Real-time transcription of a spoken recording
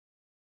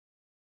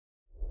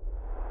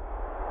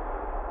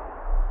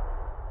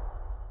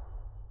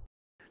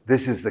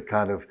this is the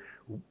kind of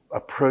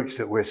approach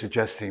that we're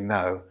suggesting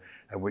now,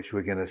 and which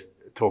we're going to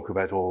talk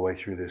about all the way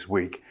through this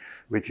week,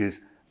 which is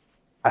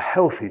a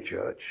healthy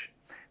church,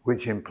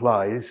 which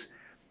implies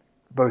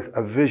both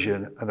a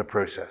vision and a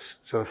process.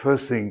 So the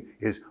first thing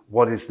is,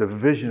 what is the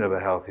vision of a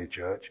healthy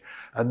church?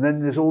 And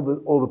then there's all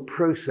the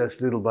process,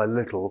 little by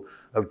little,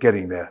 of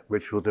getting there,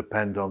 which will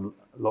depend on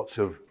lots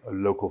of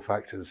local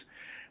factors.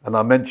 And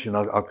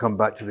I'll come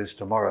back to this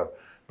tomorrow,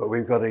 but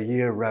we've got a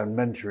year-round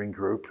mentoring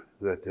group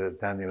that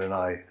Daniel and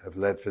I have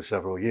led for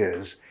several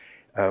years,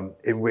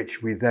 in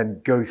which we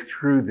then go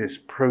through this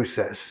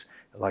process,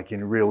 like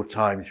in real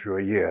time through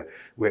a year.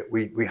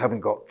 We haven't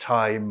got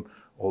time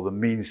or the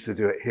means to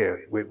do it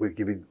here. We're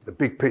giving the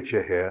big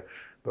picture here,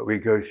 but we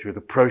go through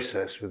the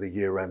process with a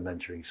year-round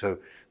mentoring. So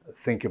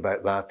think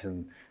about that,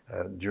 and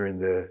during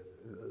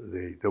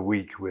the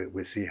week,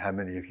 we'll see how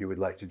many of you would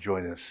like to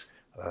join us.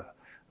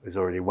 There's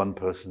already one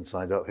person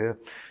signed up here,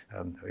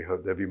 and we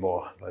hope there'll be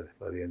more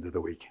by the end of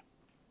the week.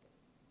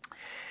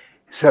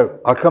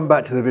 So I'll come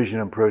back to the vision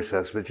and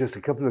process, but just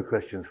a couple of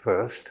questions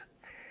first.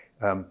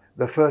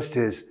 The first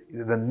is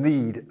the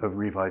need of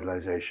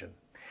revitalization.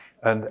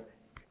 And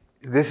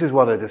this is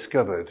what I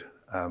discovered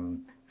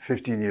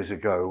 15 years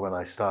ago when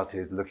I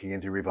started looking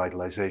into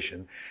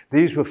revitalization.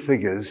 These were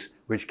figures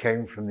which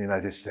came from the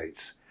United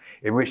States,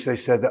 in which they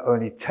said that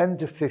only 10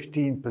 to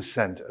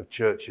 15% of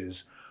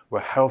churches were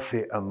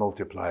healthy and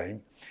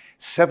multiplying,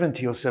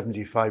 70 or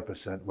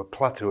 75% were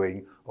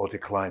plateauing or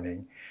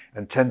declining,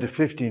 and 10 to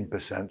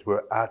 15%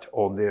 were at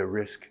or near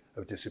risk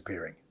of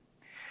disappearing.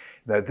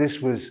 Now, this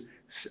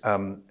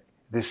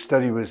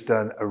study was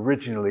done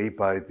originally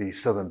by the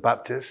Southern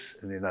Baptists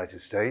in the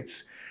United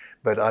States,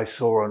 but I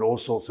saw on all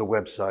sorts of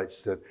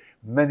websites that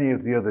many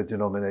of the other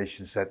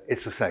denominations said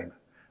it's the same.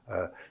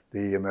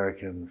 The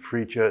American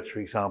Free Church,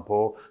 for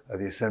example,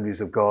 the Assemblies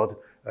of God,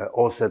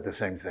 all said the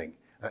same thing.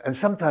 And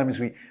sometimes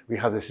we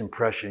have this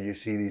impression, you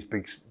see these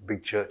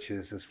big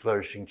churches as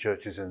flourishing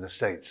churches in the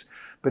States,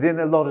 but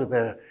in a lot of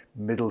their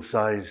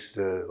middle-sized,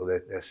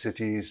 or their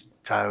cities,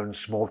 towns,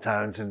 small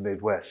towns in the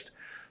Midwest,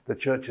 the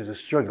churches are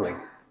struggling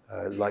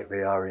like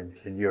they are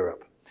in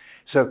Europe.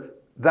 So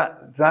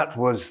that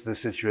was the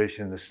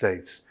situation in the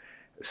States.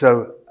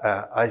 So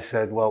I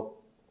said, well,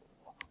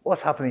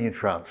 what's happening in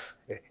France?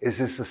 Is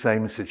this the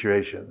same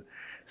situation?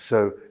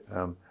 So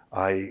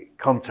I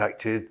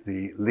contacted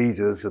the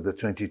leaders of the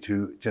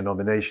 22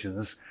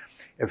 denominations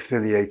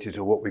affiliated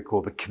to what we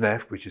call the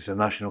CNEF, which is the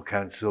National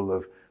Council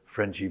of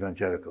French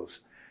Evangelicals,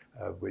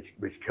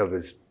 which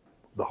covers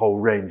the whole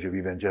range of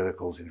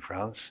evangelicals in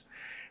France.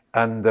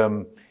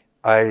 And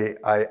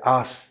I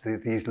asked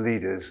these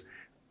leaders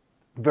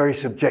very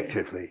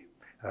subjectively,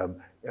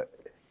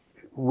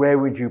 where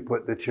would you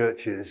put the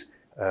churches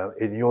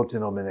in your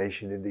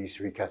denomination in these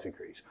three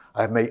categories?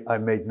 I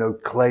made no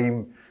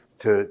claim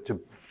to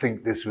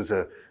think this was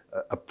a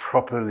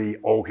properly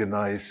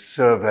organized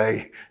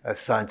survey,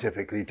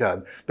 scientifically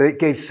done, but it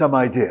gave some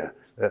idea.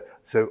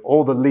 So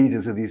all the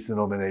leaders of these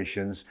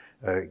denominations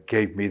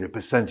gave me the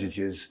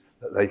percentages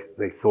that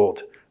they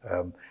thought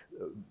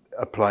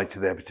applied to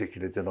their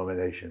particular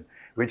denomination,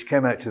 which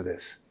came out to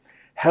this: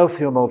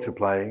 healthy or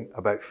multiplying,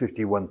 about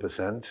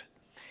 51%,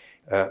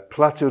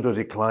 plateaued or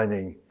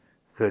declining,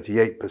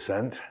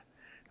 38%,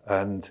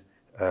 and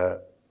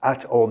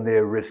at or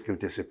near risk of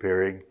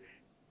disappearing,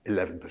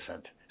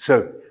 11%.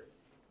 So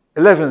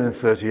 11 and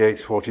 38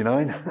 is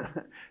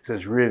 49. So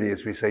it's really,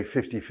 as we say,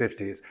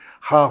 50-50. It's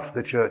half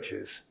the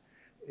churches,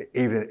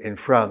 even in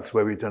France,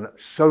 where we've done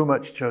so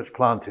much church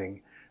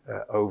planting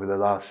over the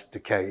last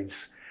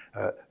decades,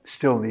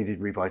 still needed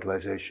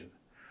revitalization.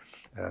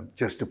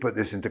 Just to put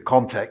this into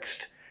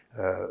context,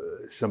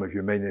 some of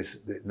you may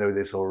know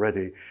this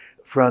already,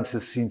 France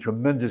has seen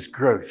tremendous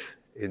growth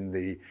in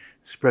the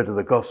spread of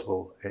the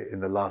gospel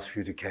in the last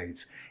few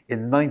decades.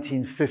 In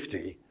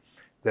 1950,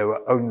 there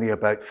were only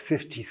about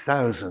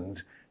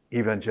 50,000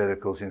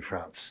 evangelicals in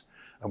France.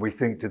 And we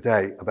think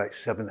today about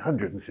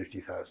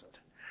 750,000.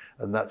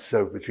 And that's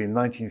so between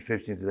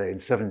 1950 and today, in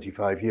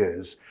 75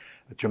 years,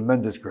 a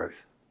tremendous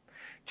growth.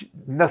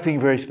 Nothing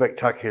very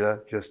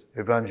spectacular, just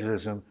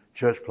evangelism,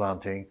 church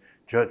planting,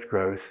 church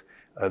growth.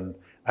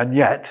 And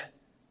yet,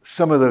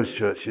 some of those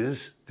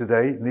churches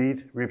today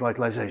need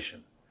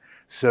revitalization.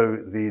 So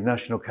the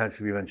National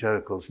Council of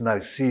Evangelicals now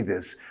see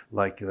this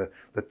like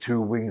the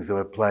two wings of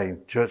a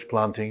plane: church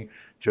planting,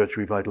 church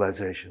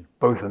revitalization.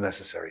 Both are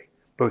necessary.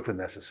 Both are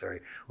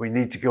necessary. We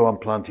need to go on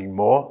planting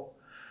more.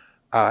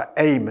 Our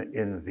aim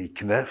in the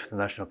CNEF, the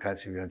National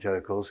Council of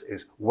Evangelicals,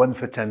 is 1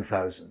 for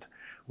 10,000.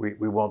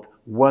 We want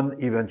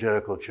one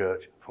evangelical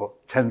church for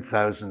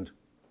 10,000,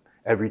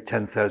 every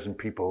 10,000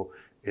 people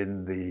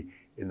in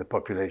the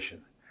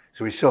population.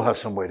 So we still have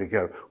some way to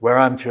go. Where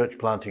I'm church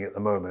planting at the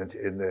moment,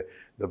 in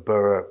the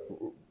borough,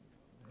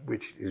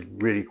 which is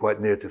really quite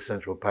near to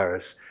central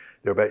Paris,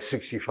 there are about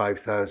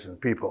 65,000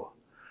 people.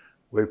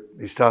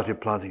 We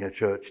started planting a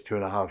church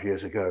 2.5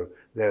 years ago.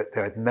 There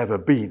had never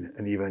been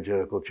an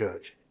evangelical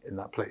church in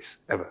that place,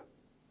 ever.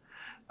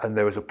 And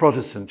there was a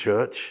Protestant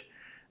church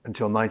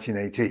until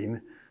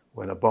 1918,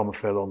 when a bomb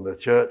fell on the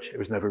church, it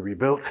was never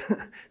rebuilt.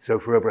 So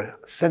for over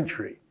a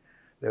century,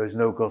 there was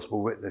no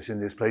gospel witness in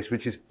this place,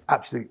 which is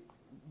absolutely,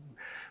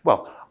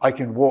 well, I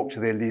can walk to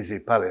the Elysee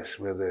Palace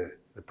where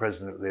the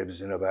president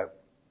lives in about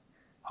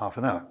half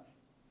an hour.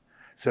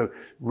 So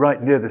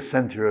right near the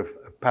center of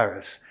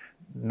Paris,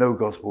 no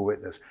gospel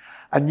witness.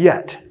 And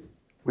yet,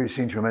 we've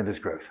seen tremendous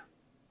growth.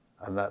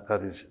 And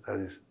that is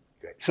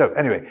great. So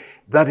anyway,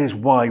 that is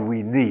why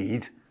we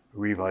need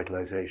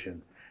revitalization.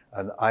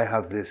 And I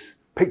have this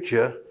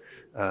picture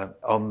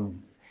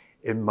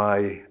in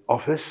my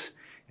office.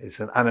 It's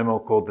an animal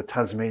called the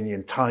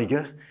Tasmanian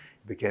tiger.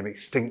 It became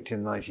extinct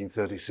in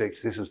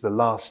 1936. This was the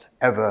last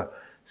ever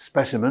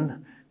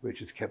specimen,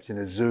 which is kept in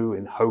a zoo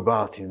in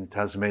Hobart in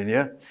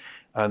Tasmania.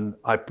 And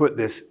I put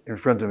this in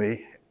front of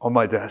me on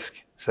my desk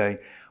saying,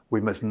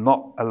 we must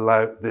not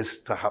allow this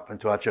to happen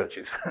to our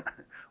churches.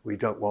 We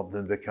don't want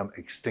them to become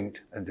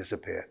extinct and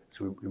disappear.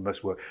 So we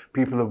must work.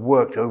 People have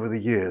worked over the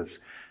years,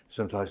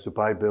 sometimes to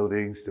buy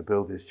buildings, to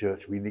build this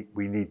church. We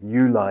need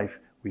new life.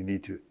 We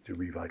need to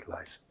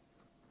revitalize.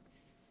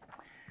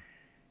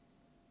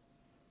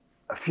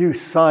 A few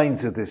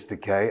signs of this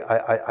decay.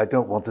 I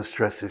don't want to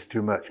stress this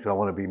too much because I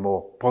want to be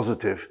more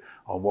positive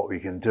on what we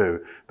can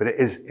do, but it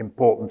is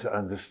important to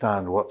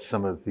understand what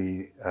some of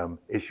the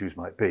issues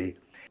might be.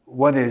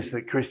 One is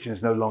that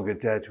Christians no longer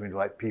dare to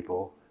invite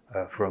people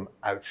from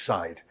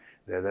outside.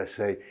 They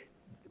say,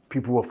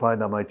 people will find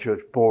my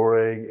church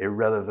boring,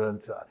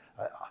 irrelevant.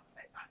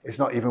 It's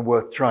not even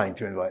worth trying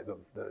to invite them.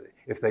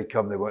 If they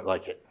come, they won't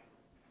like it.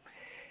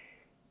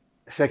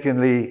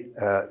 Secondly,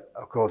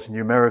 of course,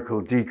 numerical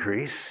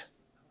decrease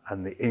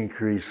and the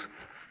increase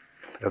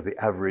of the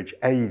average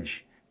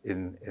age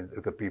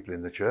of the people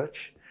in the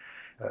church.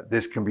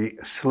 This can be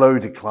a slow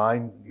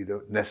decline. You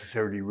don't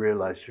necessarily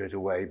realize straight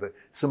away, but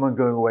someone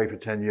going away for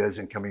 10 years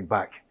and coming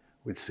back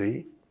would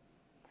see.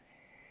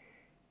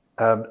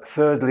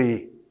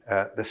 Thirdly,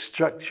 the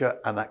structure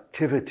and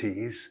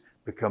activities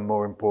become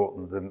more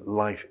important than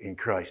life in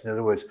Christ. In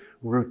other words,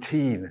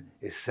 routine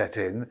is set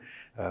in.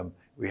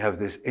 We have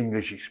this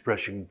English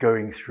expression,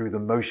 going through the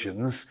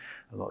motions.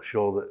 I'm not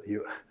sure that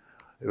you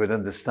would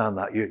understand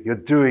that. You're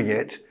doing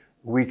it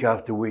week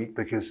after week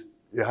because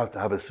you have to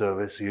have a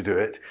service, so you do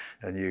it,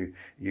 and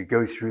you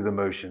go through the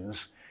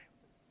motions.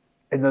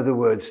 In other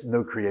words,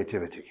 no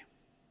creativity.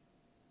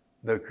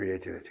 No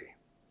creativity.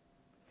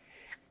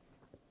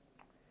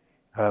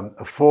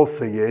 A fourth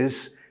thing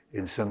is,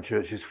 in some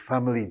churches,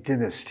 family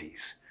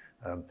dynasties.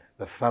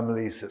 The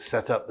families that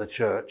set up the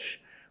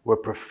church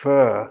would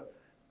prefer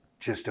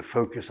just to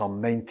focus on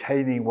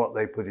maintaining what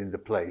they put into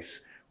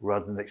place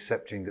rather than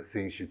accepting that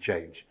things should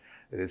change.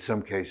 And in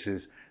some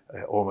cases,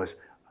 almost,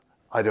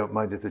 I don't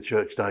mind if the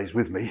church dies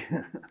with me,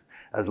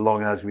 as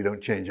long as we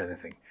don't change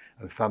anything.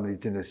 And family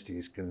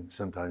dynasties can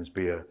sometimes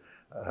be a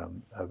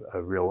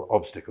real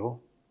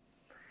obstacle.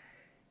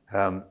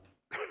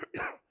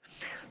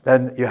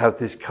 Then you have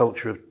this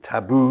culture of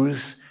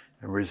taboos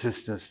and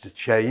resistance to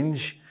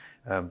change,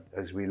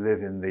 as we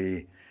live in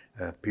the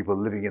people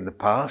living in the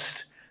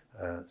past.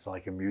 It's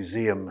like a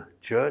museum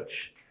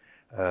church.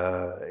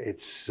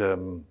 It's a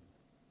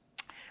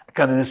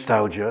kind of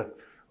nostalgia.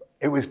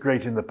 It was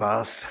great in the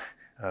past.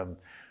 I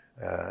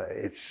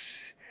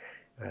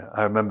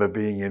remember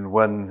being in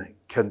one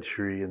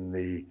country in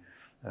the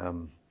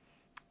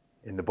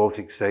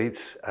Baltic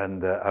states,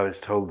 and I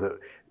was told that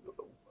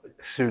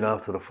soon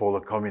after the fall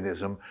of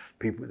communism,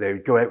 they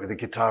would go out with a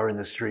guitar in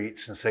the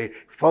streets and say,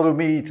 "Follow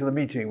me to the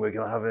meeting. We're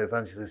going to have an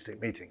evangelistic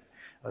meeting."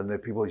 And the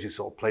people just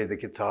sort of played the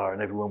guitar,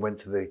 and everyone went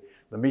to the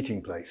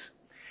meeting place.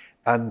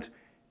 And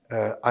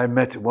I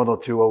met one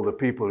or two older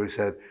people who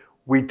said,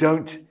 "We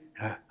don't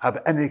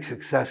have any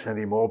success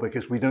anymore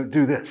because we don't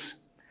do this."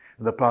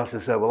 And the pastor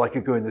said, "Well, I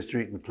could go in the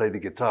street and play the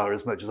guitar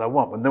as much as I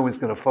want, but no one's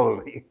going to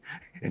follow me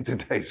in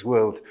today's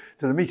world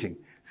to the meeting.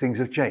 Things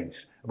have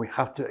changed, and we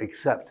have to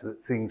accept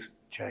that things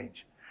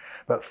change."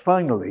 But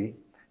finally,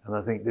 and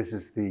I think this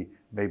is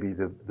maybe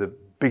the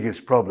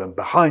biggest problem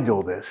behind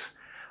all this,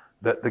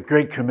 that the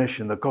Great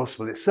Commission, the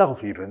gospel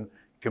itself even,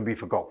 can be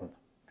forgotten.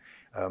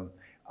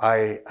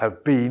 I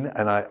have been,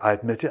 and I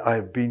admit it, I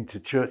have been to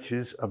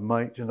churches of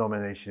my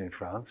denomination in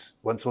France,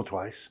 once or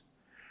twice,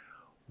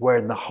 where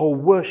in the whole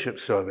worship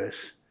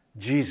service,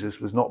 Jesus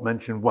was not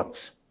mentioned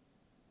once.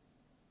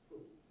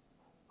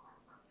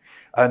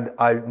 And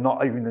I'm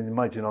not even in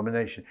my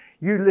denomination.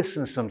 You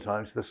listen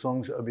sometimes to the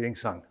songs that are being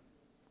sung,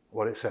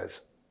 what it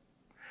says.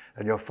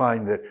 And you'll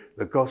find that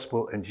the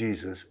gospel and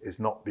Jesus is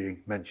not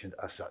being mentioned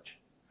as such.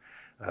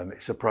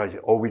 It's surprising.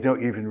 Or we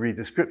don't even read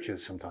the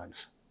scriptures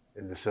sometimes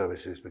in the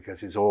services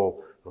because it's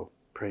all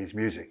praise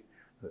music.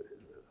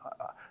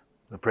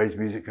 The praise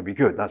music can be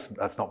good.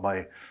 That's not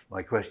my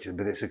question.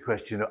 But it's a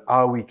question of,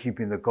 are we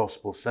keeping the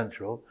gospel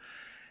central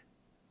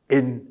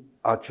in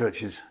our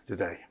churches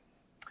today?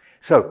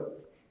 So,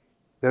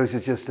 those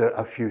are just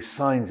a few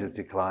signs of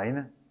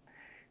decline.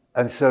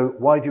 And so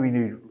why do we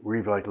need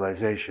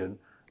revitalization?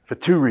 For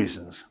two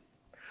reasons.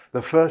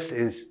 The first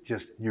is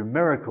just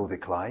numerical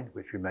decline,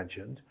 which we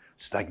mentioned,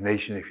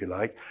 stagnation if you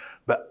like,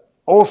 but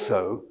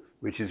also,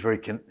 which is very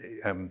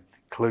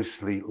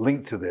closely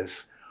linked to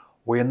this.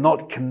 We are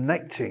not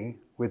connecting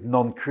with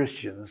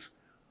non-Christians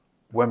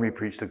when we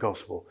preach the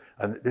gospel.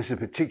 And this is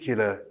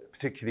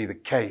particularly the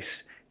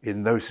case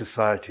in those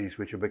societies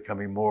which are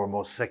becoming more and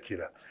more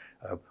secular.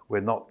 We're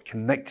not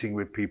connecting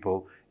with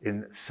people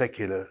in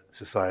secular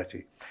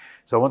society.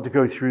 So I want to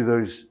go through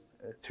those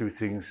two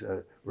things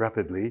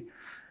rapidly.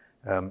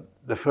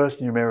 The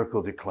first,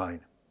 numerical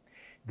decline.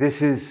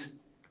 This is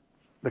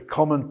the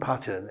common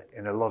pattern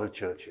in a lot of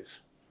churches.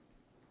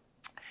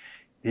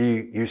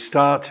 You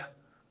start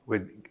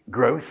with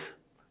growth,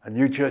 a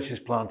new church is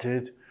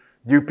planted,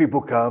 new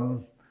people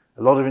come,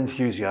 a lot of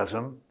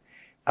enthusiasm,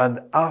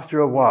 and after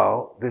a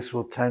while, this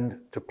will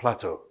tend to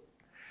plateau.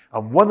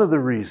 And one of the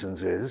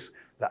reasons is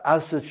that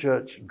as the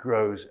church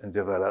grows and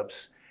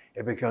develops,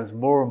 it becomes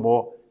more and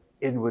more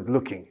inward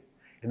looking.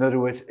 In other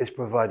words, it's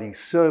providing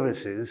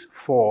services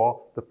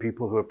for the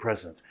people who are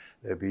present.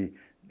 There'll be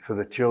for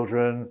the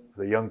children,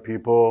 the young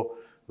people,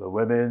 the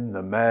women,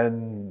 the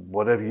men,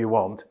 whatever you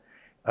want.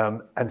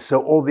 And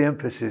so all the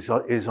emphasis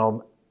is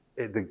on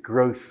the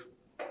growth,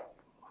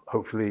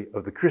 hopefully,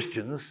 of the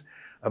Christians,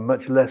 and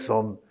much less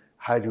on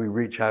how do we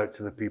reach out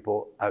to the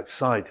people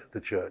outside the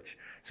church.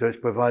 So it's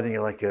providing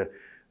it's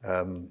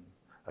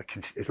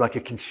like a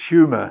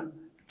consumer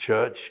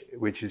church,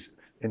 which is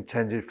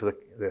intended for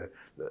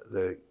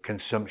the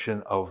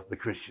consumption of the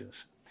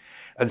Christians.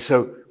 And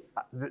so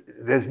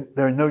there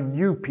are no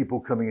new people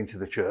coming into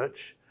the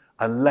church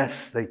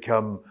unless they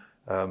come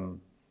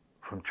from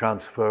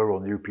transfer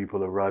or new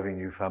people arriving,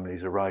 new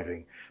families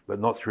arriving, but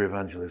not through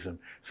evangelism.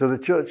 So the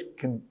church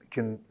can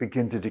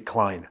begin to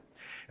decline.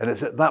 And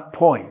it's at that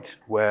point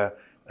where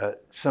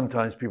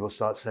sometimes people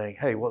start saying,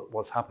 hey,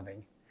 what's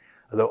happening?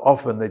 Although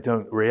often they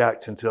don't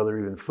react until they're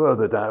even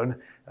further down,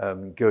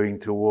 going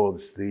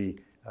towards the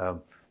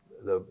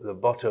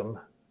bottom,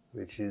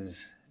 which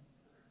is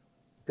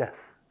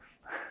death,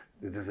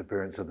 the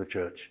disappearance of the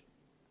church.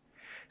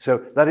 So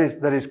that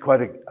is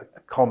quite a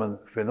common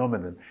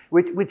phenomenon,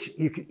 which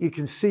you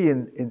can see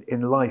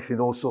in life in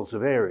all sorts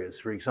of areas.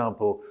 For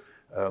example,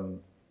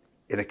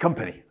 in a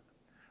company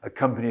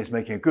is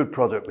making a good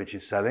product which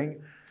is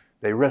selling.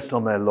 They rest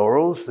on their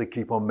laurels. They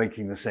keep on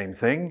making the same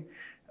thing.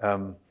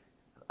 I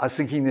was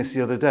thinking this the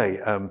other day.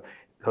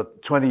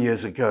 20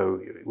 years ago,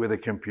 with a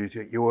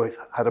computer, you always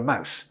had a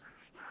mouse.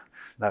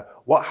 Now,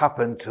 what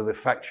happened to the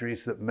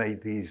factories that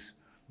made these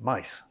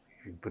mice?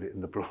 You can put it in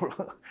the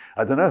plural.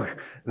 I don't know.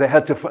 They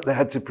had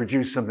to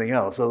produce something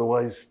else,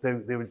 otherwise they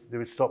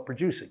would stop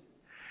producing.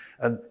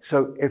 And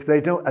so, if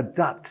they don't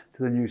adapt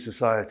to the new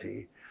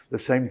society, the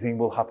same thing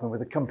will happen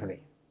with a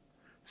company.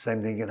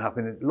 Same thing can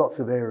happen in lots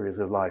of areas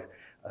of life,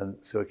 and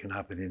so it can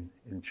happen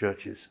in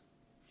churches.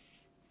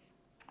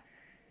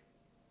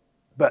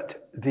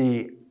 But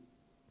the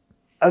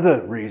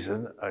other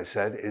reason, I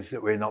said, is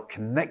that we're not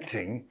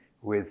connecting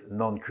with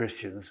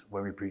non-Christians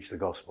when we preach the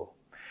gospel.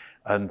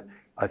 And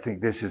I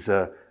think this is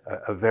a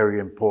very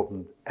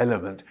important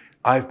element.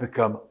 I've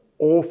become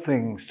all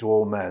things to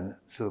all men,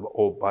 so that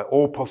by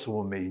all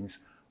possible means,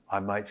 I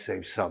might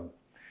save some.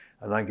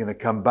 And I'm going to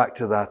come back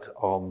to that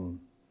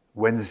on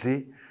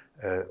Wednesday,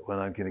 when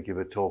I'm going to give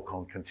a talk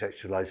on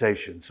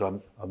contextualization.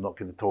 So I'm not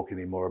going to talk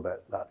any more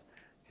about that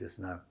just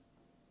now.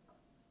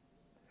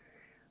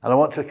 And I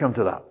want to come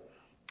to that.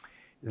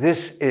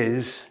 This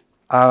is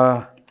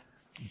our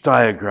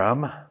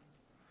diagram,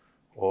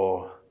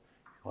 or if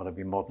you want to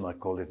be modern, I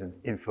call it an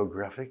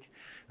infographic,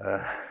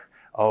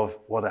 of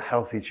what a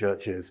healthy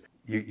church is.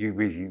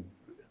 We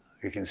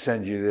can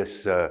send you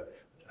this, or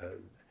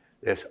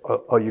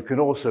you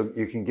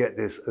can get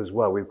this as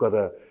well. We've got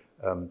a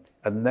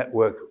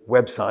network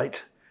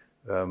website,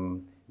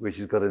 which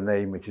has got a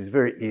name which is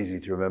very easy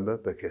to remember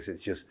because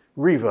it's just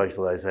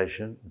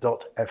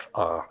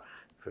revitalisation.fr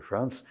for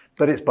France,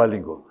 but it's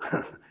bilingual.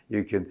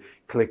 You can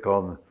click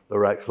on the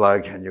right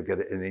flag and you'll get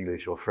it in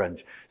English or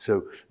French.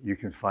 So you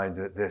can find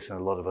this and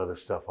a lot of other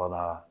stuff on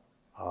our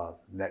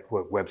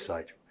network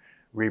website.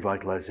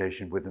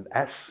 Revitalisation with an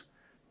S,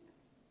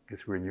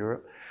 because we're in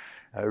Europe,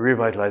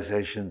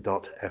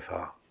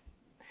 revitalisation.fr.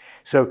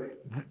 So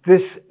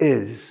this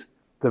is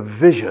the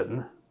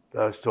vision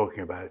that I was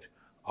talking about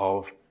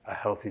of a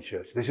healthy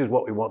church. This is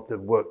what we want to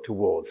work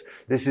towards.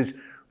 This is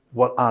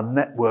what our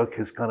network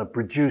has kind of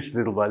produced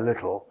little by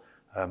little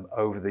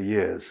over the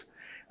years.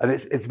 And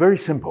it's very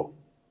simple.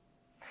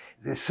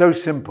 It's so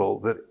simple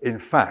that, in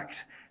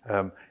fact,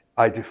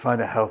 I define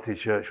a healthy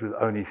church with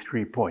only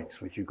 3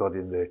 points, which you got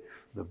in the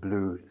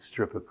blue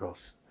strip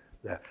across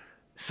there.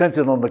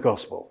 Centered on the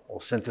gospel,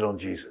 or centered on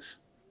Jesus.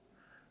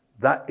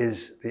 That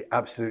is the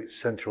absolute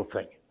central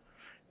thing.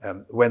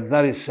 When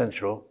that is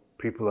central,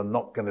 people are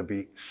not going to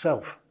be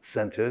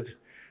self-centered.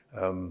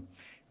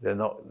 They're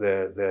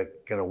going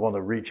to want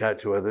to reach out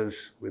to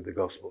others with the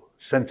gospel,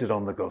 centered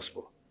on the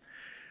gospel,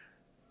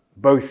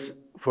 both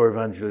for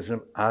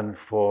evangelism and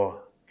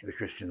for the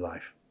Christian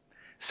life.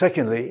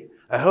 Secondly,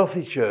 a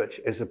healthy church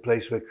is a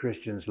place where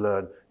Christians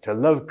learn to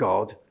love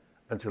God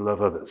and to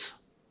love others.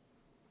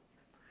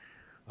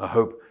 I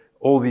hope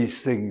all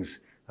these things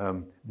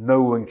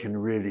no one can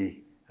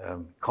really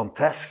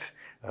contest.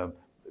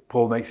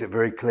 Paul makes it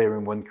very clear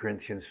in 1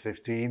 Corinthians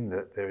 15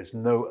 that there is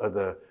no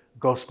other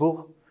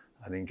gospel.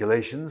 And in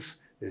Galatians,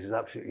 this is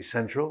absolutely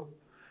central.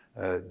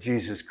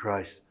 Jesus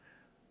Christ,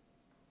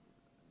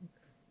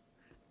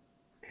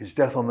 his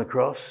death on the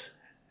cross,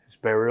 his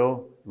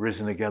burial,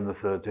 risen again the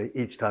third day,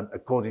 each time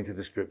according to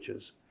the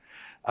scriptures.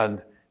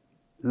 And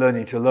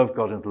learning to love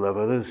God and to love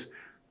others,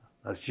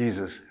 that's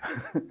Jesus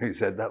who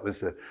said that was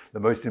the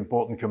most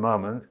important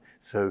commandment.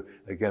 So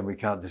again, we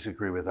can't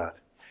disagree with that.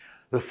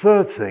 The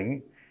third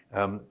thing,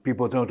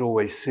 people don't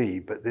always see,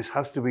 but this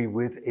has to be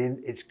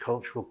within its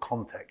cultural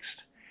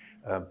context.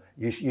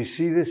 You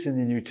see this in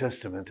the New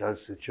Testament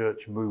as the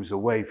church moves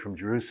away from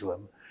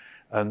Jerusalem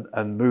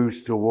and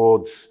moves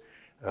towards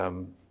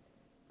the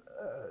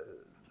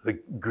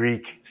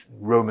Greek,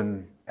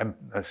 Roman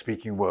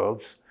speaking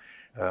worlds.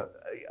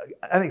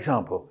 An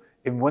example,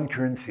 in 1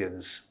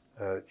 Corinthians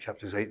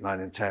chapters 8, 9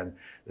 and 10,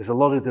 there's a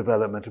lot of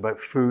development about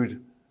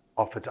food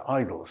offered to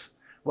idols.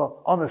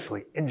 Well,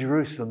 honestly, in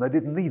Jerusalem, they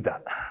didn't need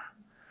that.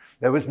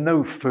 There was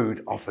no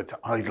food offered to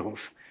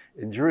idols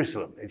in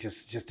Jerusalem. It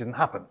just didn't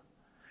happen.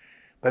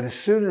 But as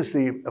soon as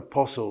the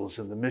apostles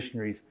and the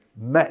missionaries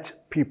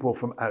met people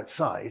from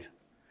outside,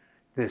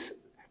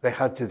 they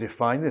had to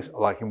define this,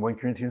 like in 1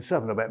 Corinthians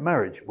 7 about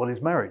marriage. What is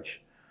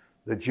marriage?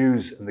 The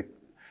Jews and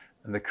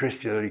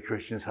the early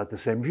Christians had the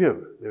same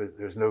view.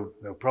 There's no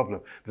problem.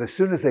 But as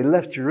soon as they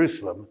left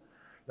Jerusalem,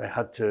 they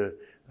had to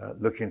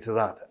look into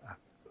that.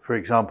 For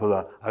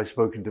example, I've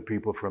spoken to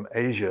people from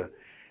Asia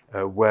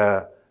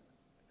where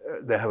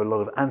they have a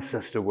lot of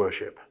ancestor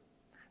worship.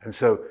 And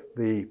so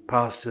the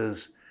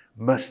pastors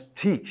must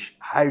teach,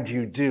 how do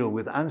you deal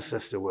with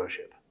ancestor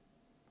worship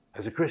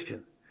as a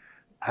Christian?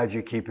 How do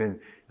you keep in,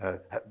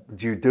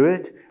 do you do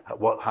it?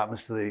 What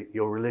happens to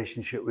your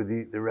relationship with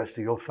the rest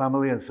of your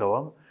family and so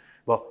on?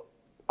 Well,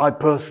 I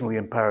personally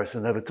in Paris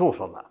have never taught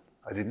on that.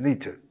 I didn't need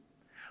to.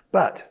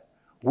 But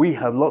we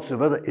have lots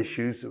of other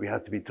issues that we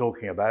have to be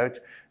talking about.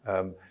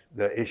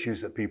 The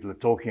issues that people are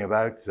talking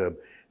about,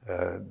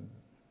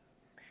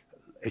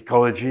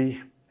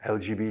 ecology,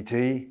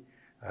 LGBT.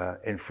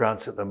 In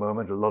France at the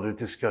moment, a lot of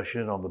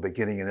discussion on the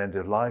beginning and end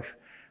of life.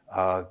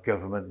 Our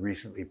government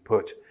recently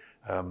put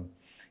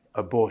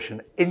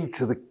abortion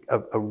into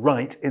a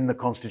right in the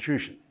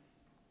Constitution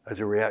as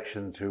a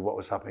reaction to what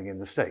was happening in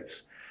the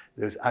States.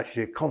 There's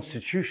actually a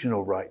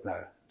constitutional right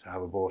now to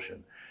have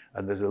abortion.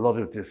 And there's a lot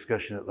of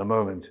discussion at the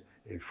moment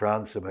in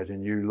France about a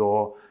new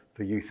law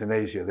for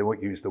euthanasia. They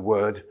won't use the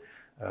word.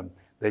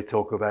 They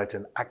talk about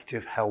an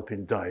active help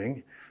in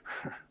dying.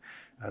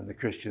 And the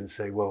Christians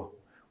say, well,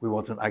 we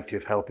want an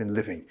active help in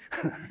living.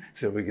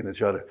 So we're going to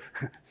try to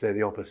say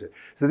the opposite.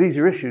 So these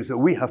are issues that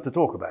we have to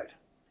talk about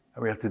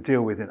and we have to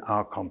deal with in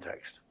our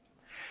context.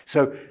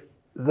 So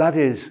that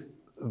is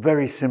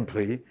very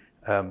simply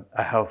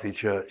a healthy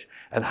church.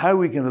 And how are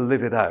we going to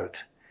live it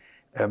out?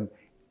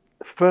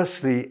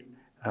 Firstly,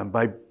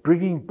 by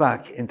bringing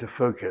back into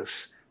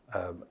focus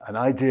an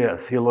idea, a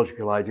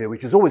theological idea,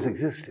 which has always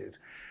existed,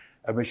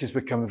 and which has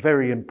become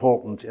very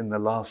important in the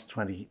last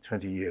 20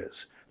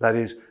 years. That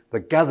is, the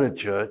gathered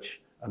church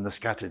and the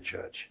scattered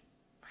church.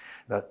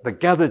 The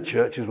gathered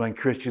church is when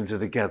Christians are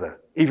together.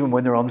 Even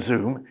when they're on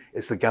Zoom,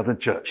 it's the gathered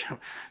church,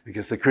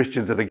 because the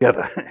Christians are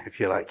together, if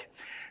you like.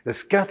 The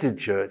scattered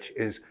church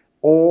is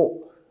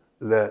all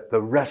the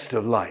rest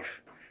of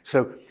life.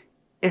 So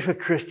if a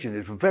Christian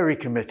is very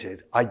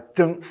committed, I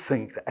don't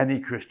think that any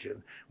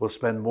Christian will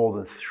spend more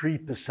than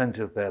 3%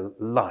 of their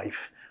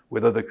life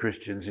with other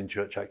Christians in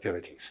church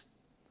activities,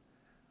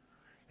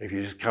 if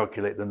you just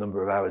calculate the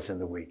number of hours in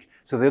the week.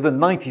 So the other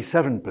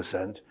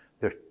 97%,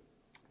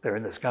 they're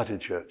in the scattered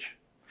church.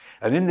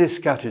 And in this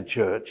scattered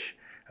church,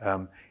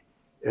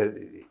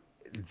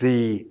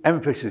 the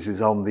emphasis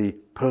is on the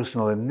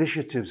personal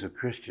initiatives of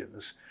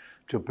Christians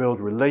to build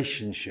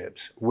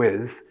relationships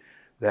with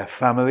their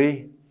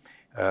family,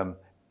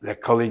 their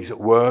colleagues at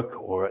work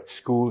or at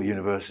school,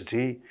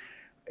 university,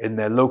 in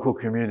their local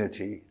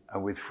community,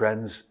 and with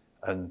friends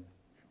and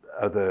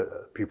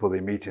other people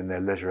they meet in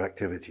their leisure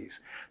activities.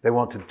 They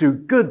want to do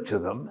good to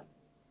them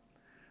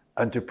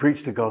and to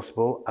preach the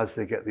gospel as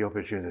they get the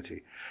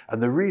opportunity.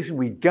 And the reason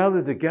we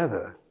gather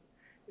together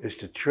is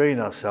to train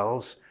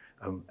ourselves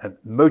and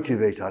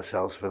motivate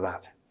ourselves for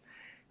that.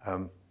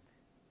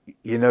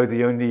 You know,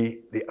 the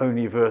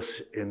only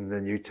verse in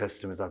the New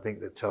Testament, I think,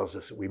 that tells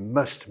us that we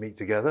must meet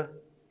together.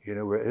 You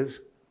know where it is?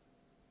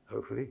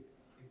 Hopefully.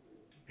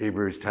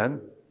 Hebrews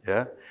 10,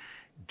 yeah.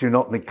 Do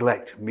not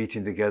neglect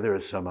meeting together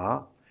as some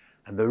are.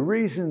 And the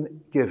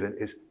reason given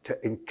is to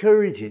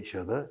encourage each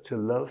other to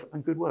love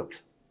and good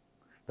works.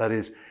 That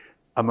is,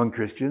 among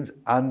Christians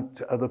and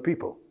to other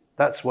people.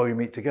 That's why we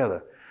meet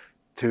together.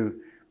 To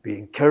be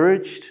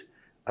encouraged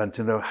and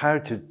to know how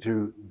to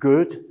do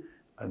good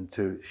and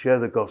to share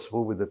the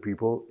gospel with the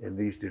people in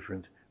these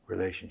different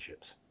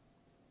relationships.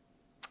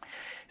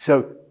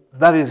 So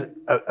that is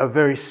a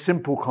very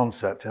simple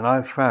concept. And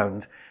I've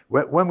found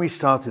when we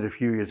started a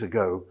few years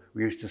ago,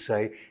 we used to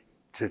say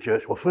to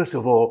church, well, first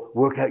of all,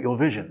 work out your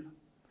vision.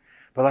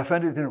 But I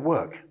found it didn't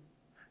work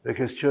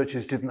because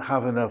churches didn't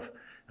have enough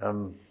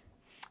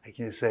how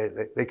can you say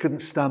it? They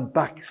couldn't stand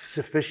back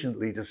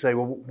sufficiently to say,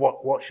 well,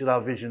 what should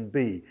our vision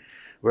be?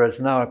 Whereas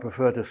now I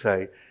prefer to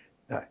say,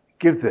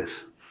 give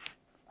this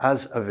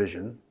as a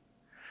vision,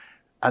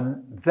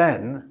 and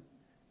then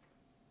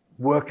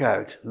work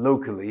out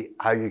locally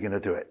how you're going to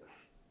do it.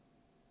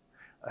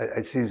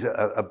 It seems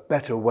a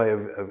better way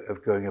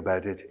of going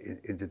about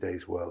it in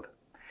today's world.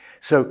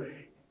 So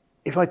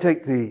if I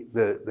take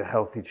the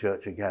healthy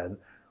church again,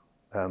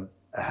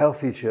 a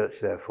healthy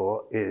church,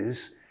 therefore,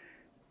 is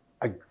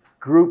a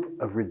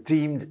group of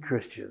redeemed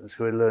Christians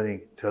who are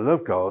learning to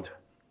love God,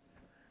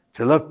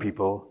 to love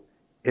people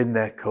in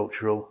their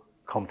cultural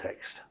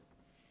context.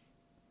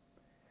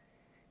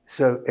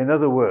 So, in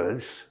other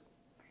words,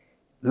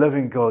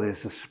 loving God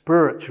is the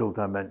spiritual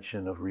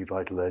dimension of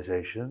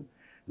revitalization,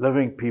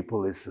 loving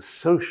people is the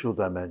social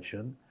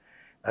dimension,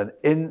 and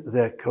in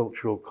their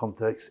cultural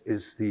context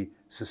is the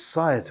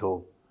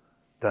societal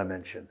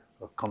dimension,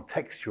 or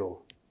contextual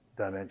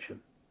dimension.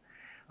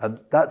 And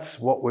that's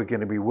what we're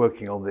going to be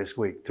working on this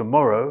week.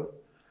 Tomorrow,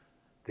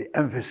 the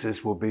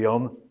emphasis will be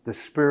on the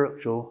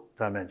spiritual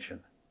dimension.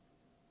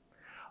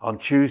 On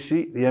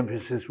Tuesday, the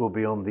emphasis will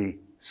be on the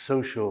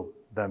social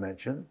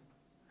dimension.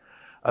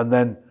 And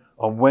then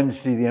on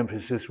Wednesday, the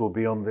emphasis will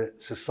be on the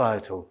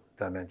societal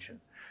dimension.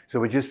 So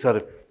we just sort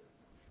of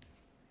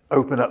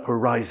open up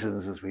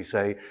horizons, as we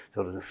say,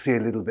 sort of to see a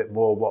little bit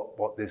more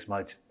what this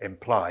might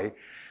imply,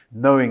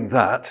 knowing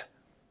that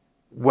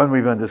when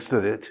we've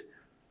understood it,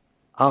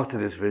 after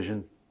this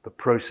vision, the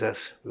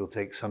process will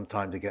take some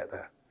time to get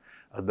there.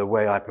 And the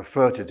way I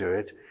prefer to do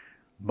it,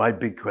 my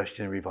big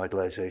question in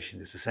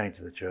revitalization is to say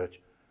to the church,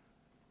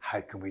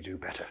 how can we do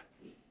better?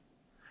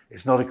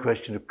 It's not a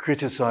question of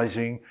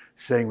criticizing,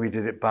 saying we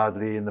did it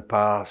badly in the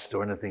past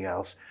or anything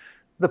else.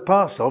 The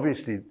past,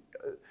 obviously,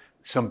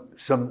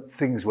 some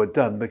things were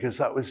done because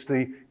that was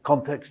the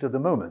context of the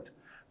moment.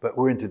 But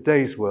we're in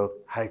today's world,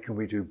 how can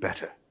we do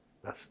better?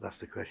 That's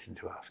the question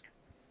to ask.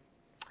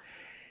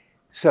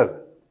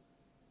 So,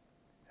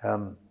 I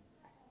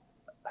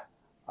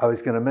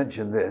was going to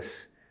mention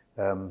this.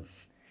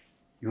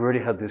 You've already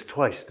had this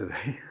twice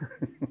today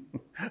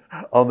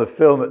on the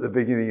film at the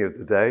beginning of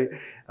the day,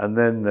 and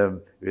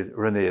then with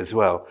Renee as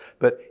well.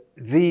 But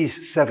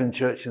these 7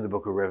 churches in the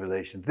book of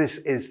Revelation, this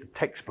is the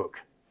textbook,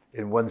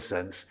 in one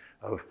sense,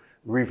 of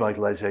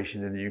revitalization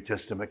in the New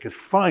Testament, because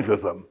 5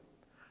 of them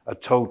are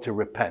told to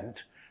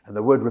repent. And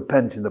the word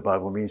repent in the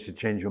Bible means to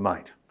change your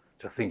mind,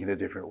 to think in a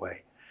different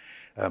way.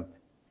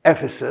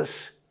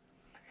 Ephesus,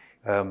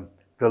 the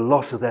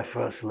loss of their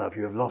first love.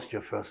 You have lost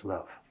your first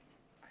love.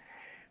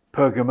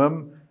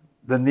 Pergamum,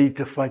 the need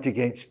to fight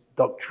against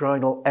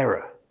doctrinal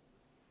error.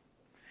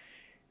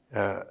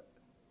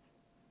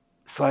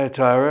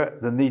 Thyatira,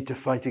 the need to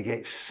fight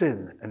against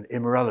sin and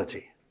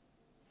immorality.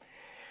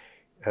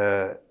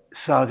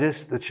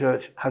 Sardis, the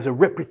church has a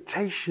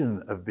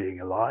reputation of being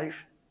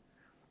alive.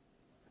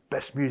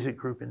 Best music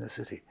group in the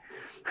city.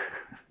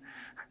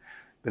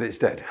 But it's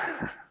dead.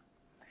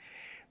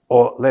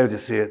 Or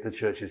Laodicea, the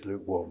church is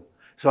lukewarm.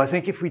 So I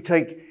think if we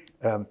take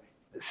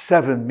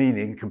 7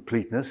 meaning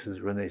completeness,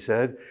 as Renee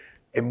said,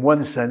 in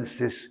one sense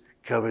this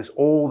covers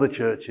all the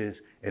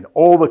churches in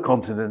all the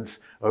continents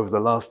over the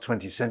last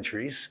 20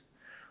 centuries.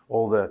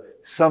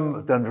 Some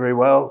have done very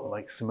well,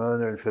 like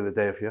Smyrna and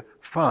Philadelphia.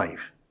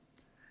 5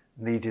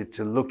 needed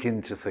to look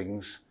into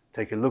things,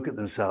 take a look at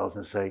themselves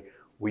and say,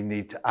 we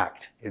need to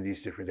act in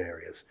these different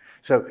areas.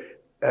 So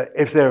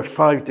if there are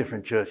 5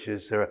 different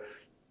churches, there are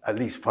at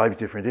least 5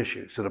 different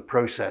issues. So the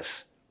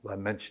process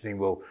I'm mentioning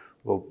will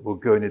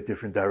go in a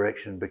different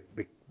direction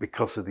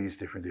because of these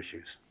different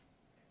issues.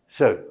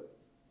 So,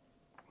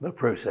 the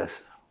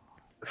process.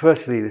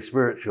 Firstly, the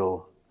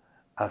spiritual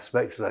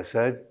aspects, as I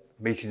said,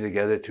 meeting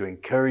together to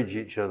encourage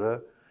each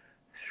other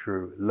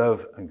through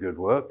love and good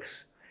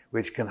works,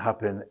 which can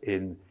happen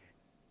in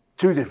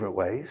 2 different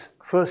ways.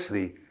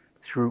 Firstly,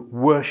 through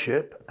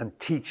worship and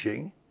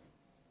teaching.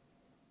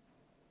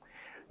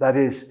 That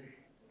is,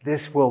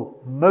 this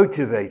will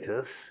motivate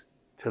us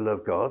to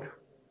love God.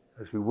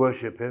 As we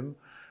worship Him,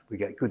 we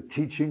get good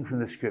teaching from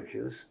the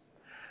Scriptures.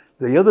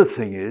 The other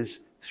thing is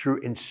through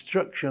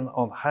instruction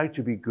on how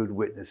to be good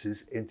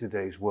witnesses in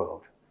today's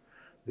world.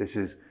 This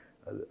is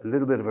a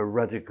little bit of a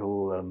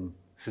radical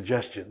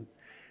suggestion,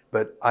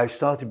 but I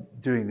started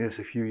doing this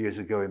a few years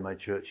ago in my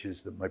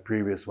churches, my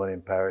previous one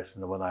in Paris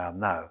and the one I am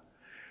now.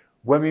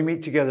 When we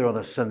meet together on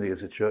a Sunday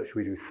as a church,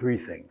 we do 3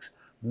 things.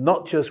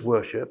 Not just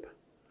worship,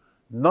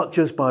 not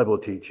just Bible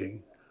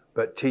teaching,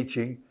 but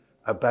teaching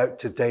about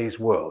today's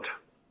world.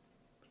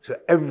 So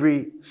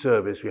every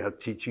service we have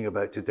teaching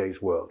about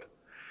today's world.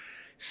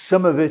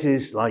 Some of it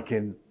is like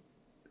in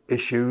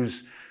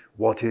issues,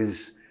 what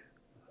is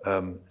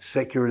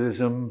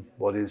secularism,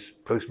 what is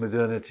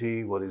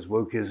postmodernity, what is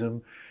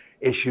wokeism,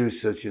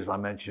 issues such as I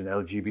mentioned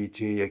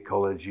LGBT,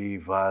 ecology,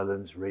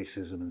 violence,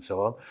 racism and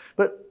so on,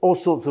 but all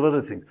sorts of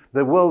other things.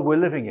 The world we're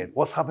living in,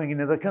 what's happening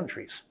in other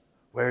countries?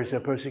 Where is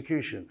there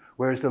persecution?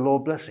 Where is the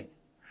Lord blessing?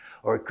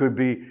 Or it could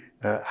be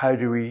how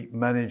do we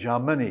manage our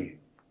money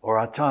or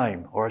our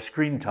time or our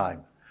screen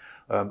time?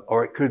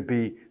 Or it could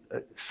be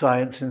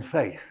science and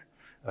faith.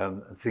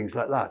 and things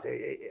like that.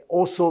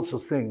 All sorts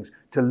of things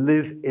to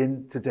live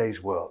in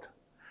today's world.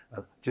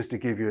 Just to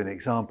give you an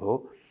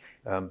example,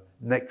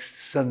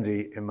 next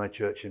Sunday in my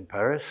church in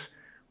Paris,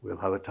 we'll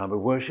have a time of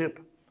worship.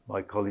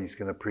 My colleague's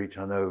going to preach,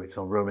 I know it's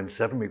on Romans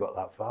 7, we got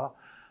that far,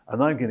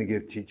 and I'm going to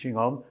give teaching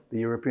on the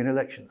European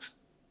elections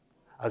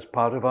as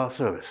part of our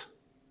service.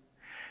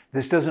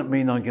 This doesn't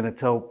mean I'm going to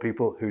tell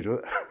people who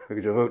to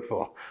vote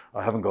for.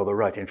 I haven't got the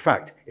right. In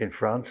fact, in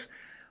France,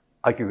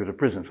 I could go to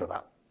prison for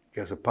that,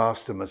 because a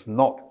pastor must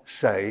not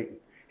say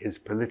his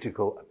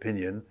political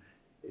opinion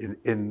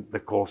in the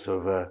course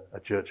of a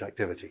church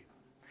activity.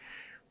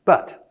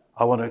 But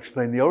I want to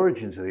explain the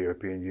origins of the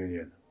European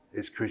Union,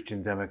 its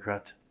Christian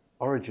Democrat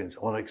origins.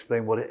 I want to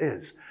explain what it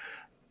is.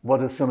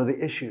 What are some of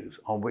the issues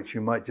on which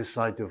you might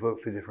decide to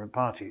vote for different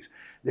parties?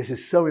 This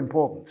is so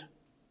important.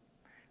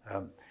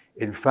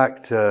 In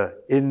fact,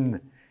 in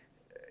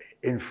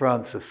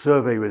France, a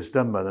survey was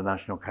done by the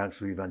National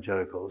Council of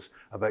Evangelicals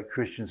about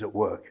Christians at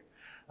work.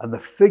 And the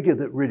figure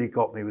that really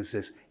got me was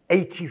this: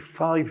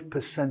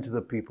 85% of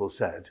the people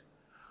said,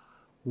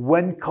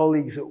 when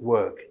colleagues at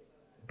work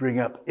bring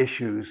up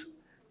issues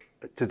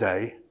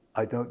today,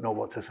 I don't know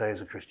what to say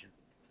as a Christian.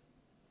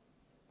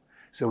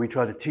 So we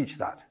try to teach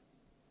that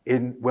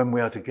when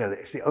we are together.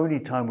 It's the only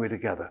time we're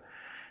together.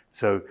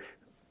 So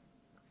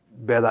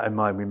bear that in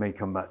mind, we may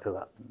come back to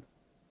that.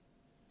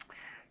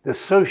 The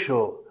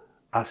social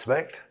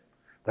aspect,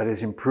 that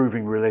is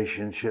improving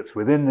relationships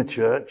within the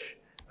church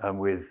and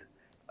with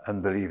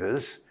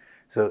unbelievers.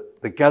 So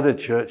the gathered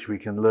church, we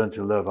can learn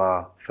to love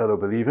our fellow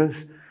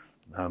believers.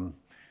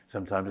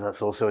 Sometimes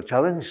that's also a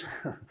challenge.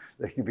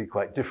 They can be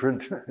quite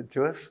different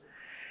to us.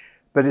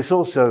 But it's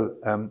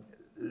also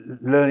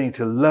learning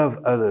to love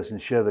others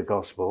and share the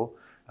gospel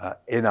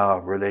in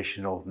our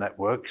relational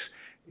networks.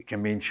 It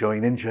can mean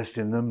showing interest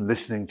in them,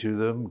 listening to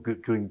them,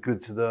 doing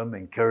good to them,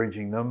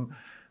 encouraging them.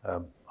 I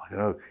don't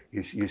know,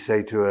 you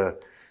say to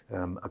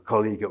a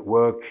colleague at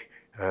work,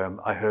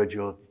 I heard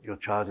your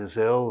child is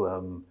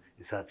ill.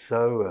 Is that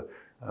so?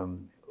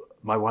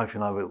 My wife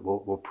and I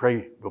will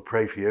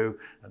pray for you.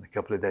 And a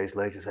couple of days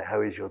later say,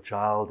 how is your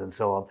child? And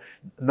so on.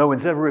 No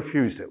one's ever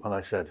refused it when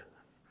I said,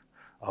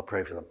 I'll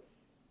pray for them,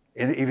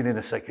 even in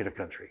a secular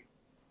country.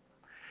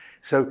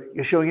 So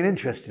you're showing an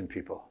interest in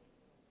people.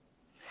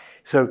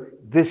 So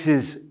this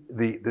is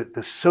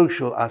the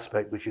social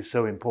aspect, which is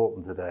so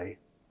important today.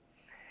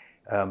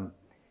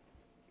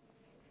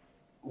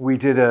 We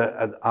did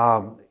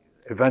our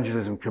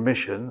evangelism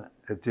commission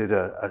did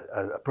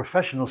a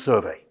professional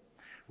survey.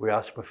 We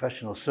asked a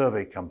professional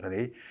survey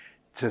company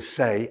to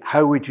say,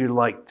 how would you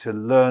like to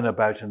learn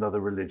about another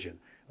religion?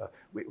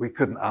 We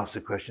couldn't ask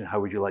the question, how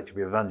would you like to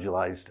be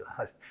evangelized?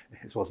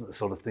 It wasn't the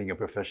sort of thing a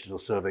professional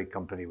survey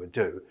company would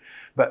do.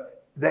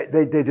 But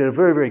they did a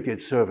very, very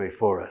good survey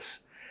for us.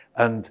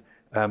 And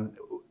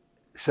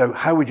so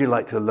how would you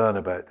like to learn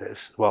about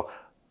this? Well,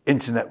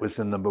 internet was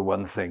the number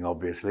one thing,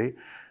 obviously.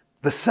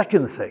 The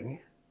second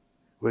thing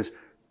was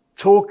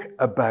talk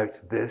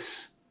about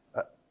this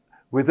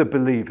with a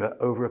believer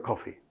over a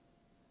coffee.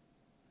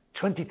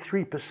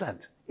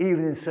 23%,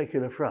 even in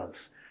secular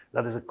France,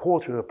 that is a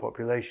quarter of the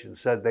population,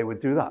 said they would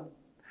do that,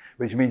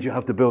 which means you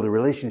have to build a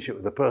relationship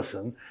with the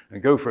person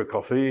and go for a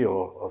coffee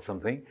or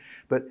something.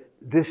 But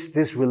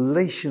this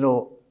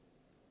relational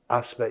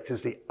aspect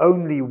is the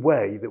only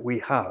way that we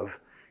have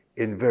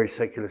in very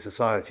secular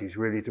societies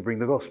really to bring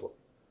the gospel.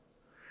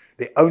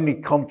 The only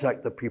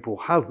contact that people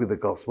have with the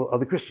gospel are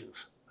the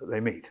Christians that they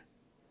meet.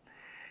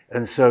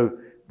 And so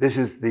this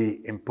is the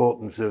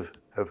importance of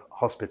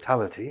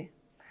hospitality.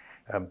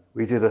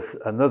 We did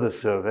another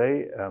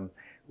survey,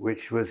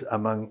 which was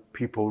among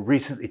people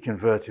recently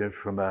converted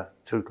from a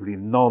totally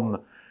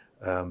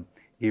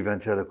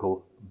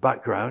non-evangelical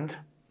background.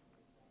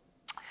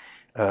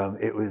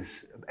 It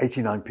was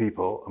 89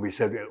 people, and we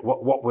said,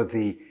 what were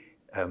the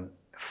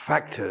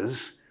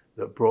factors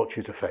that brought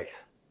you to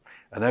faith?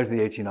 And out of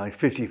the 89,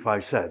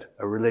 55 said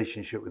a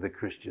relationship with a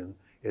Christian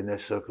in their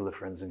circle of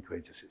friends and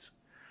acquaintances.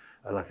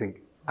 And I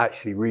think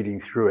actually reading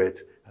through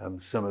it,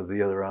 some of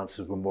the other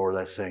answers were more or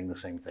less saying the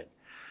same thing.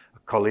 A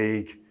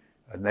colleague,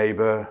 a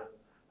neighbor,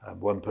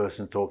 one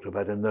person talked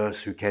about a nurse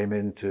who came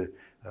in to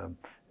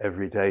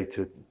every day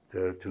to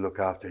look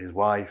after his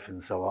wife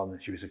and so on,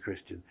 and she was a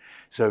Christian.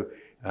 So,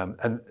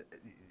 and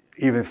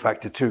even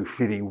factor two,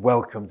 feeling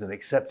welcomed and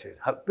accepted,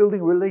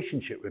 building a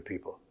relationship with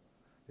people.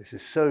 This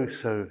is so,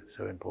 so,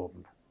 so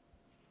important.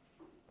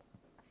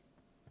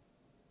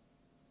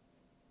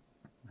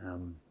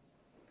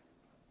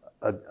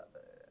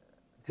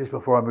 Just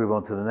before I move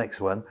on to the next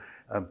one,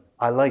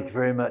 I like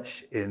very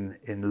much in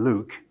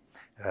Luke,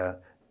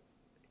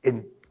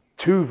 in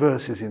 2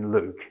 verses in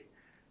Luke,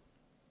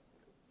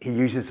 he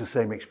uses the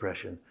same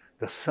expression,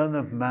 the Son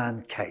of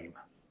Man came.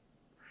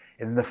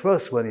 In the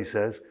first one he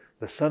says,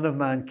 the Son of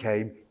Man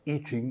came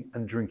eating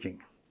and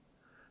drinking.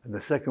 And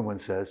the second one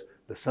says,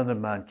 the Son of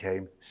Man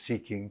came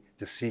seeking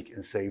to seek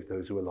and save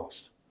those who are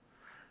lost.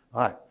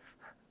 All right,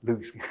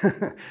 Luke's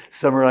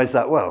summarized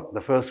that well.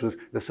 The first was,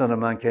 the Son of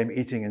Man came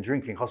eating and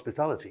drinking,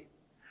 hospitality.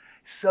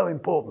 So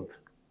important,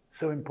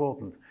 so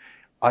important.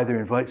 either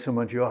invite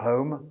someone to your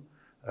home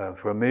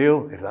for a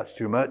meal, if that's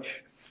too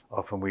much.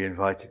 Often we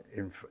invite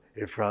in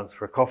France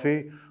for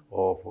coffee,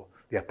 or for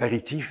the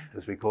apéritif,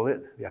 as we call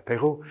it, the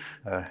apéro,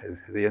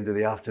 at the end of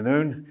the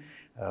afternoon.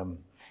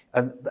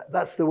 And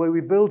that's the way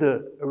we build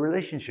a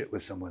relationship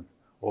with someone,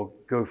 or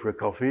go for a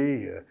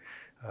coffee.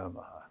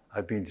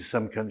 I've been to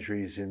some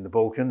countries in the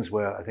Balkans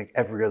where I think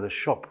every other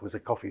shop was a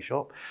coffee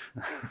shop,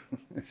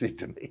 it seemed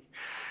to me.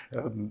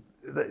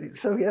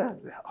 So yeah,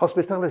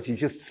 hospitality,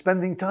 just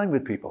spending time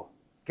with people,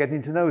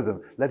 getting to know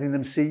them, letting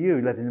them see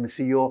you, letting them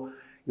see your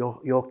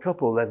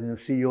couple, letting them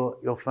see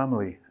your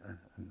family,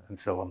 and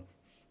so on.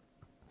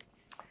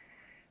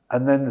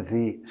 And then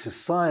the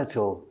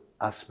societal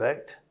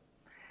aspect,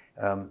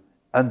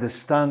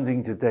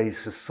 understanding today's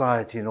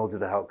society in order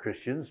to help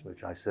Christians,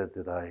 which I said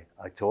that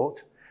I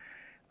taught.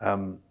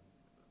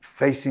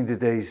 Facing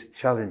today's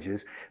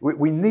challenges.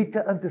 We need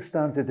to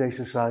understand today's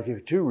society for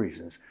two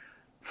reasons.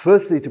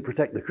 Firstly, to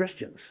protect the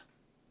Christians,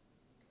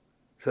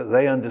 so that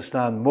they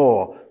understand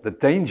more the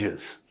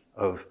dangers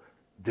of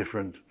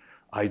different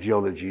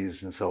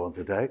ideologies and so on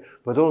today,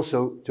 but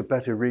also to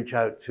better reach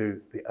out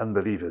to the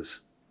unbelievers.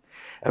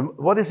 And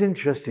what is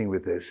interesting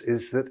with this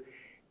is that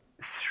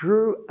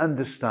through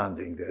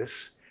understanding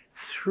this,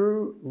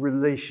 through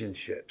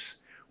relationships,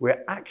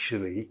 we're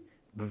actually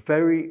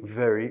very,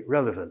 very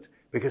relevant.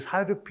 Because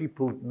how do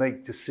people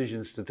make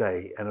decisions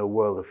today in a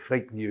world of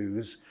fake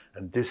news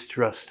and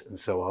distrust and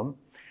so on?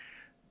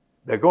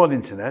 They go on the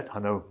internet. I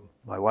know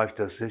my wife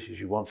does this.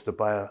 She wants to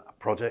buy a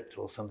product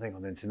or something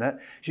on the internet.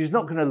 She's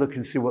not going to look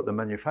and see what the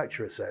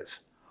manufacturer says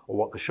or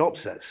what the shop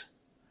says.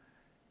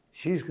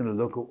 She's going to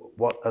look at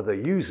what other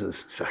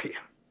users say.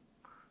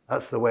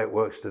 That's the way it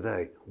works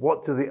today.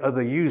 What do the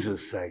other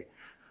users say?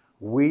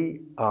 We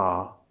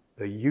are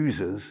the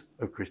users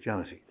of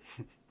Christianity.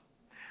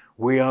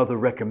 We are the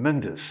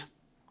recommenders.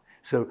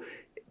 So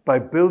by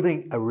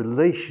building a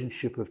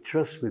relationship of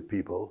trust with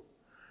people,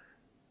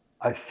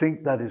 I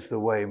think that is the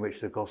way in which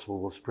the gospel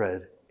will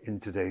spread in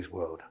today's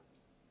world.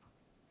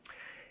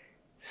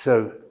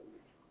 So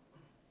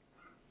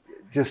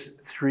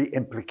just three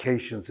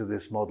implications of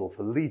this model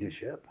for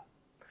leadership.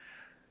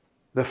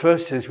 The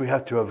first is we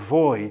have to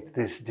avoid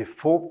this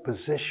default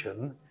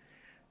position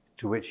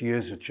to which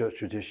years of church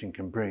tradition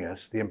can bring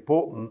us. The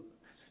important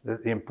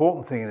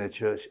thing in the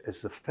church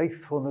is the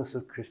faithfulness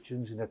of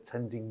Christians in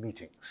attending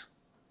meetings.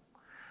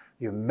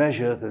 You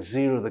measure the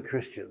zeal of the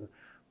Christian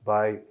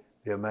by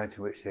the amount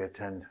in which they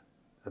attend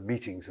the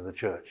meetings of the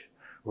church.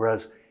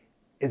 Whereas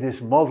in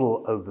this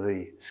model of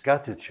the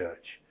scattered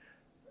church,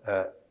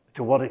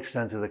 to what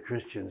extent are the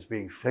Christians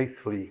being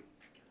faithfully,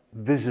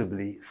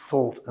 visibly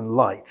salt and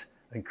light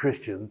and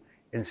Christian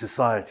in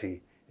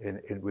society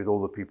with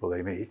all the people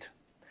they meet?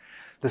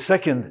 The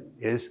second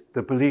is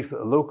the belief that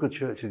the local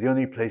church is the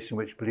only place in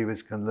which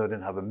believers can learn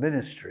and have a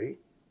ministry.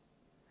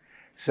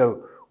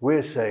 So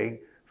we're saying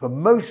for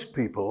most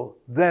people,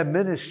 their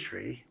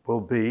ministry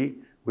will be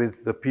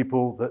with the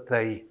people that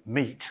they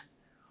meet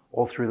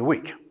all through the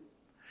week.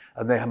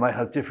 And they might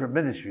have different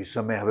ministries.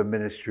 Some may have a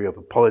ministry of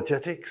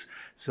apologetics.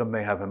 Some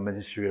may have a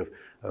ministry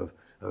of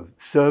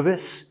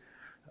service.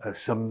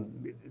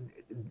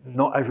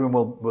 Not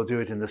everyone will do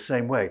it in the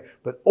same way.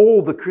 But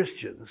all the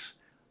Christians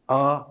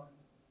are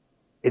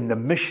in the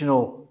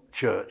missional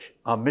church,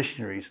 are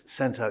missionaries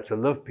sent out to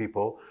love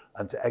people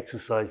and to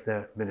exercise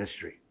their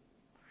ministry.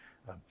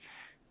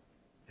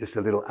 Just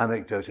a little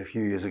anecdote, a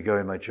few years ago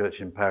in my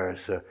church in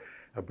Paris,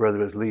 a brother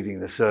was leading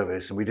the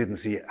service, and we didn't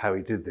see how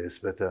he did this,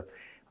 but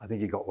I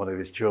think he got one of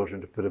his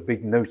children to put a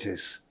big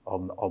notice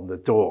on the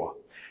door.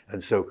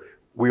 And so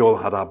we all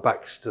had our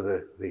backs to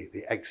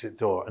the exit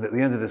door. And at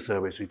the end of the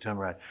service, we turned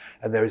around,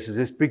 and there was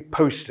this big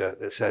poster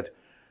that said,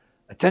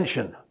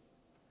 "Attention,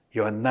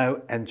 you are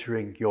now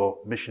entering your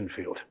mission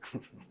field."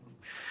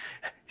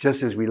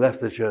 Just as we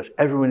left the church,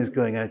 everyone is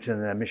going out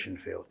in their mission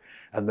field,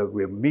 and that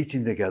we're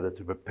meeting together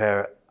to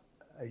prepare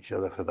each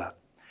other for that.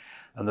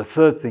 And the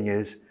third thing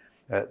is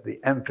the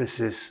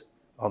emphasis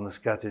on the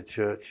scattered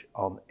church,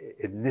 on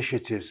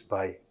initiatives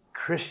by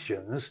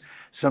Christians.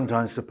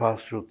 Sometimes the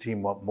pastoral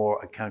team want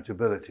more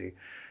accountability.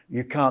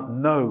 You can't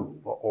know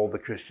what all the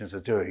Christians are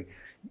doing.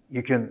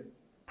 You can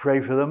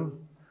pray for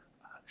them.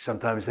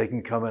 Sometimes they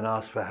can come and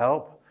ask for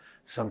help.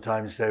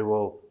 Sometimes they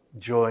will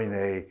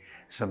join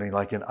something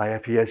like an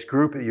IFES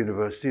group at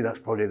university. That's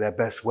probably their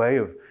best way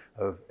of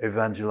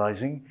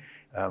evangelizing.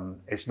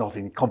 It's not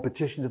in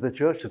competition to the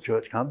church. The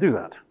church can't do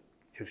that.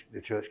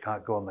 The church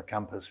can't go on the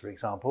campus, for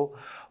example.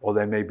 Or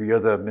there may be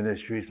other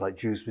ministries like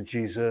Jews for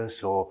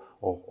Jesus or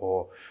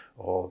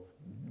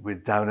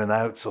with down and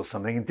outs or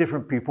something. And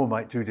different people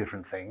might do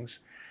different things.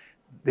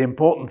 The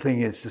important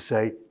thing is to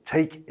say,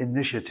 take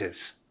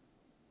initiatives.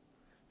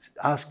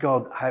 Ask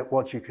God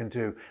what you can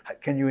do.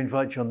 Can you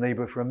invite your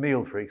neighbor for a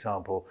meal, for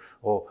example?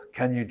 Or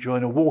can you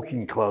join a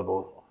walking club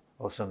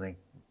or something?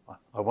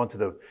 I wanted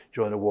to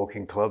join a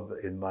walking club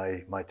in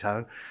my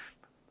town.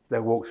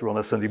 Their walks were on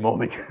a Sunday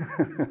morning,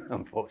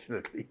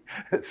 unfortunately,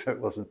 so it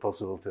wasn't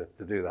possible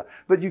to do that.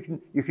 But you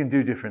can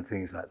do different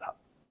things like that.